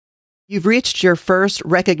You've reached your first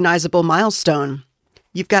recognizable milestone.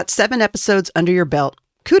 You've got 7 episodes under your belt.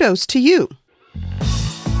 Kudos to you.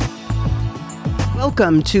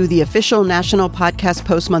 Welcome to the official National Podcast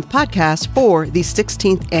Post-Month podcast for the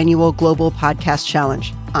 16th Annual Global Podcast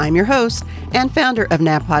Challenge. I'm your host and founder of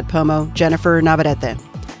NaPodPoMo, Jennifer Navarrete.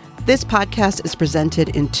 This podcast is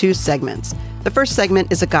presented in 2 segments. The first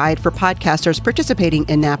segment is a guide for podcasters participating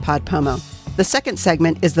in NaPodPoMo. The second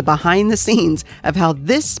segment is the behind the scenes of how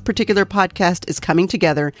this particular podcast is coming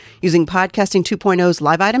together using Podcasting 2.0's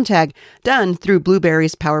live item tag done through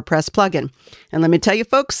Blueberry's PowerPress plugin. And let me tell you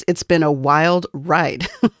folks, it's been a wild ride.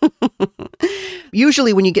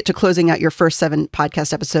 Usually when you get to closing out your first 7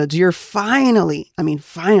 podcast episodes, you're finally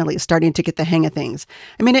starting to get the hang of things.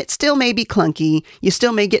 I mean, it still may be clunky, you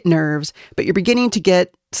still may get nerves, but you're beginning to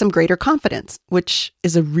get some greater confidence, which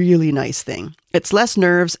is a really nice thing. It's less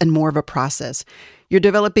nerves and more of a process. You're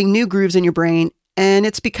developing new grooves in your brain, and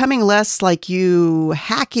it's becoming less like you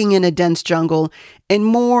hacking in a dense jungle and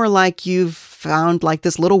more like you've found like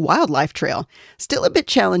this little wildlife trail. Still a bit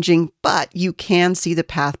challenging, but you can see the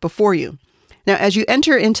path before you. Now, as you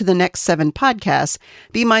enter into the next 7 podcasts,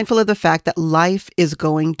 be mindful of the fact that life is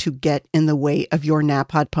going to get in the way of your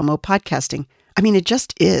NaPodPoMo podcasting. I mean, it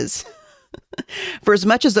just is. For as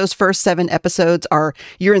much as those first 7 episodes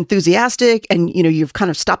you're enthusiastic and you've kind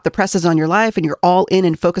of stopped the presses on your life and you're all in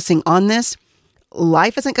and focusing on this,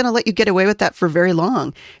 life isn't going to let you get away with that for very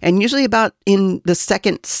long. And usually about in the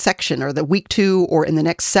second section or the week 2 or in the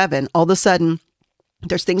next 7, all of a sudden,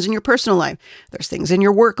 there's things in your personal life, there's things in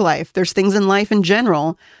your work life, there's things in life in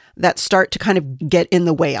general that start to kind of get in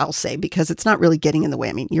the way, I'll say, because it's not really getting in the way.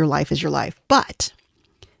 I mean, your life is your life, but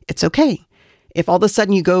it's okay. If all of a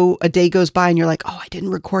sudden a day goes by and you're like, oh, I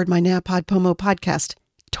didn't record my NaPodPoMo podcast,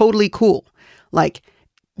 totally cool. Like,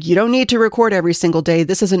 you don't need to record every single day.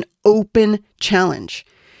 This is an open challenge.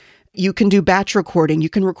 You can do batch recording. You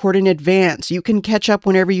can record in advance. You can catch up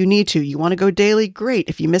whenever you need to. You want to go daily? Great.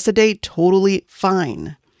 If you miss a day, totally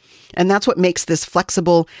fine. And that's what makes this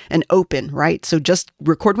flexible and open, right? So just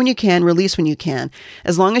record when you can, release when you can.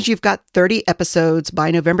 As long as you've got 30 episodes by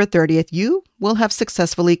November 30th, you will have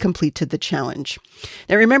successfully completed the challenge.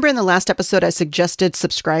 Now, remember in the last episode, I suggested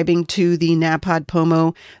subscribing to the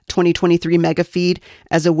NaPodPoMo 2023 mega feed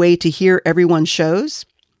as a way to hear everyone's shows.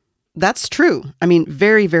 That's true. I mean,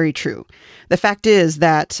 very, very true. The fact is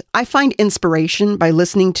that I find inspiration by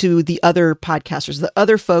listening to the other podcasters, the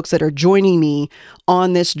other folks that are joining me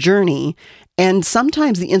on this journey. And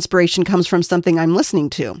sometimes the inspiration comes from something I'm listening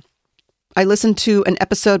to. I listened to an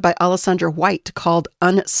episode by Alessandra White called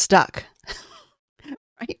Unstuck,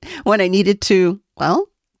 right? When I needed to,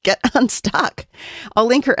 get unstuck. I'll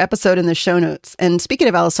link her episode in the show notes. And speaking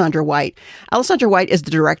of Alessandra White is the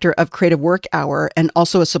director of Creative Work Hour and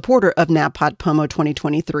also a supporter of NaPodPoMo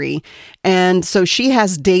 2023. And so she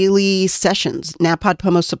has daily sessions,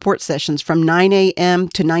 NaPodPoMo support sessions from 9 a.m.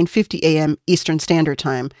 to 9:50 a.m. Eastern Standard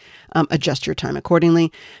Time. Adjust your time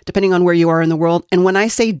accordingly, depending on where you are in the world. And when I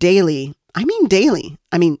say daily, I mean daily.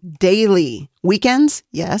 Daily. Weekends?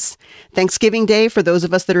 Yes. Thanksgiving Day for those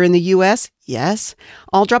of us that are in the U.S.? Yes.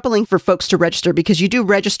 I'll drop a link for folks to register because you do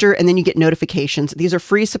register and then you get notifications. These are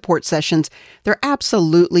free support sessions. They're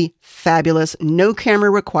absolutely fabulous. No camera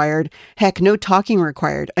required. Heck, no talking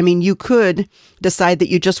required. I mean, you could decide that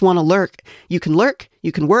you just want to lurk. You can lurk,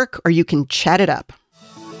 you can work, or you can chat it up.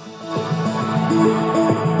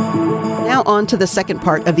 Now on to the second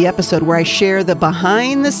part of the episode where I share the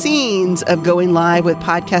behind the scenes of going live with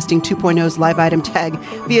Podcasting 2.0's live item tag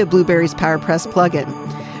via Blueberry's PowerPress plugin.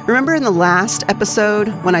 Remember in the last episode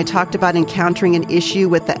when I talked about encountering an issue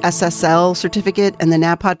with the SSL certificate and the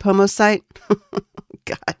NaPodPoMo site?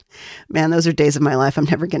 God, man, those are days of my life I'm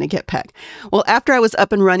never going to get back. Well, after I was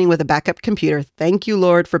up and running with a backup computer, thank you,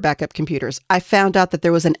 Lord, for backup computers, I found out that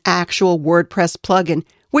there was an actual WordPress plugin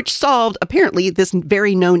which solved, apparently, this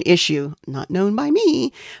very known issue. Not known by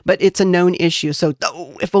me, but it's a known issue. So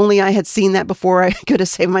if only I had seen that before, I could have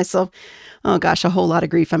saved myself, oh gosh, a whole lot of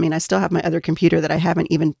grief. I mean, I still have my other computer that I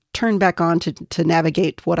haven't even turned back on to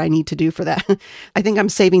navigate what I need to do for that. I think I'm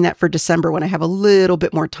saving that for December when I have a little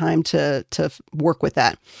bit more time to work with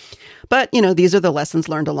that. But, these are the lessons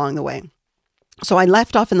learned along the way. So I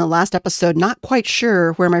left off in the last episode, not quite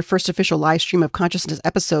sure where my first official live stream of consciousness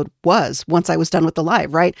episode was once I was done with the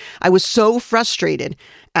live, right? I was so frustrated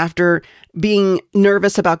after being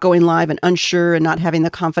nervous about going live and unsure and not having the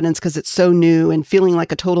confidence because it's so new and feeling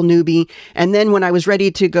like a total newbie. And then when I was ready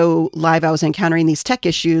to go live, I was encountering these tech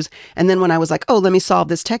issues. And then when I was like, oh, let me solve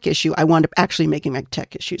this tech issue, I wound up actually making my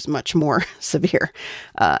tech issues much more severe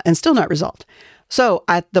and still not resolved. So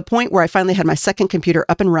at the point where I finally had my second computer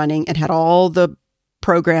up and running and had all the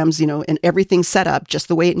programs, and everything set up just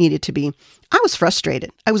the way it needed to be, I was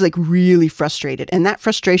frustrated. I was like really frustrated. And that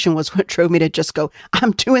frustration was what drove me to just go,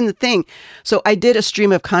 I'm doing the thing. So I did a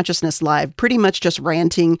stream of consciousness live, pretty much just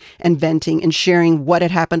ranting and venting and sharing what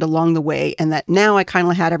had happened along the way. And that now I kind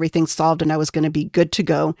of had everything solved and I was going to be good to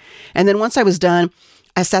go. And then once I was done,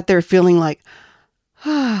 I sat there feeling like,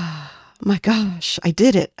 oh my gosh, I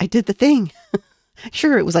did it. I did the thing.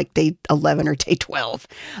 Sure, it was like day 11 or day 12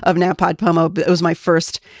 of NaPodPoMo, but it was my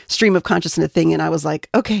first stream of consciousness thing. And I was like,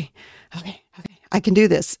 okay, I can do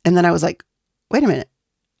this. And then I was like, wait a minute.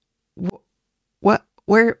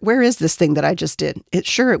 Where is this thing that I just did?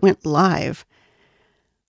 It went live.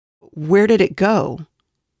 Where did it go?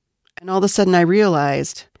 And all of a sudden I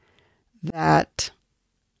realized that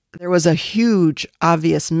there was a huge,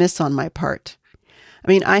 obvious miss on my part.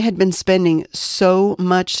 I mean, I had been spending so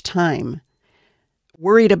much time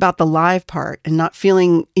worried about the live part and not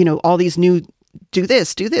feeling, all these new, do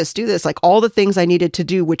this, like all the things I needed to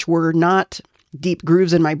do, which were not deep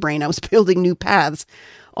grooves in my brain. I was building new paths.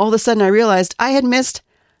 All of a sudden I realized I had missed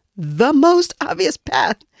the most obvious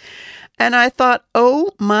path. And I thought, oh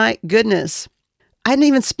my goodness, I hadn't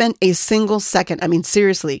even spent a single second. I mean,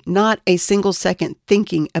 seriously, not a single second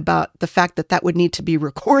thinking about the fact that that would need to be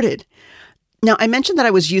recorded. Now, I mentioned that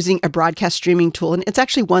I was using a broadcast streaming tool, and it's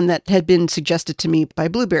actually one that had been suggested to me by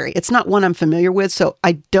Blueberry. It's not one I'm familiar with, so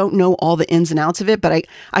I don't know all the ins and outs of it, but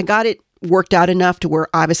I got it worked out enough to where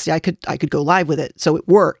obviously I could go live with it. So it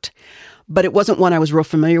worked, but it wasn't one I was real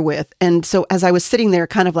familiar with. And so as I was sitting there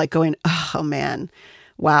kind of like going, oh man,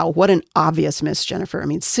 wow, what an obvious miss, Jennifer. I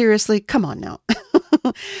mean, seriously, come on now.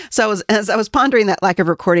 So as I was pondering that lack of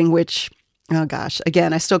recording, which, oh gosh,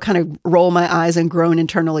 again, I still kind of roll my eyes and groan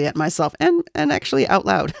internally at myself and actually out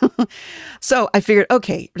loud. So I figured,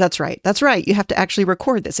 okay, that's right. You have to actually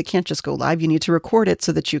record this. It can't just go live. You need to record it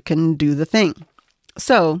so that you can do the thing.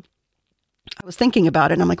 So I was thinking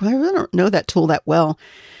about it and I'm like, well, I really don't know that tool that well.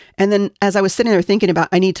 And then as I was sitting there thinking about,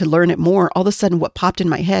 I need to learn it more, all of a sudden what popped in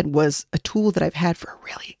my head was a tool that I've had for a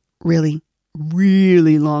really, really,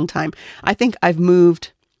 really long time. I think I've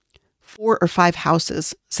moved 4 or 5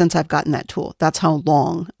 houses since I've gotten that tool. That's how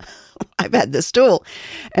long I've had this tool.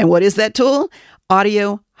 And what is that tool?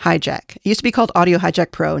 Audio Hijack. It used to be called Audio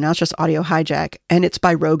Hijack Pro. Now it's just Audio Hijack. And it's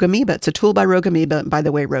by Rogue Amoeba. It's a tool by Rogue Amoeba. By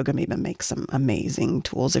the way, Rogue Amoeba makes some amazing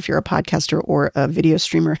tools if you're a podcaster or a video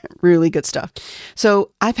streamer. Really good stuff.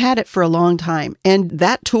 So I've had it for a long time. And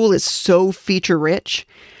that tool is so feature rich.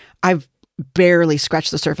 I've barely scratched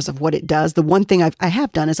the surface of what it does. The one thing I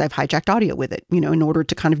have done is I've hijacked audio with it, in order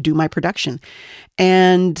to kind of do my production.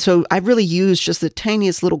 And so I've really used just the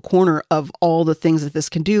tiniest little corner of all the things that this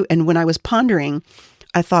can do. And when I was pondering,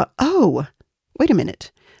 I thought, oh, wait a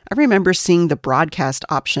minute. I remember seeing the broadcast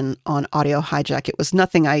option on Audio Hijack. It was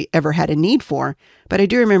nothing I ever had a need for, but I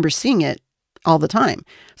do remember seeing it all the time.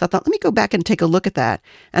 So I thought, let me go back and take a look at that.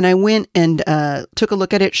 And I went and took a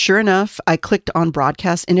look at it. Sure enough, I clicked on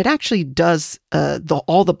broadcast and it actually does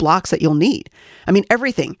all the blocks that you'll need. I mean,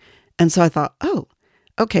 everything. And so I thought, oh,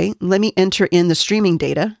 okay, let me enter in the streaming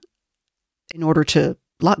data in order to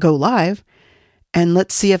go live and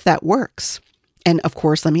let's see if that works. And of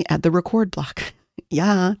course, let me add the record block.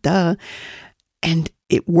 Yeah, duh. And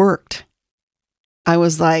it worked. I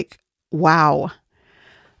was like, wow.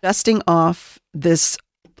 Dusting off this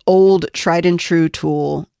old tried and true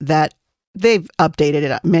tool that they've updated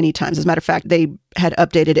it many times. As a matter of fact, they had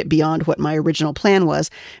updated it beyond what my original plan was.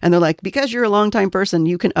 And they're like, because you're a longtime person,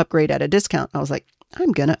 you can upgrade at a discount. I was like,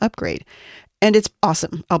 I'm going to upgrade. And it's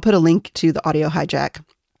awesome. I'll put a link to the Audio Hijack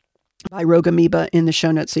by Rogue Amoeba in the show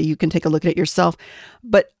notes so you can take a look at it yourself.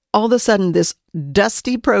 But all of a sudden, this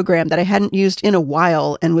dusty program that I hadn't used in a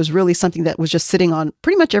while and was really something that was just sitting on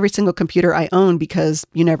pretty much every single computer I own because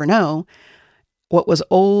you never know, what was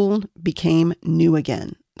old became new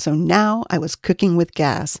again. So now I was cooking with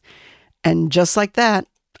gas. And just like that,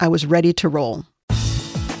 I was ready to roll.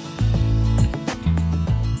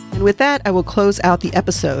 And with that, I will close out this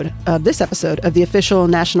episode of the official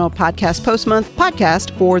National Podcast Post Month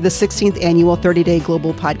podcast for the 16th annual 30-day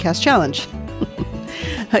Global Podcast Challenge.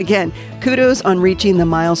 Again, kudos on reaching the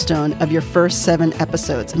milestone of your first 7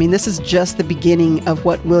 episodes. I mean, this is just the beginning of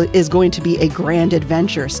what is going to be a grand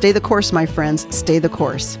adventure. Stay the course, my friends. Stay the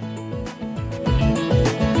course.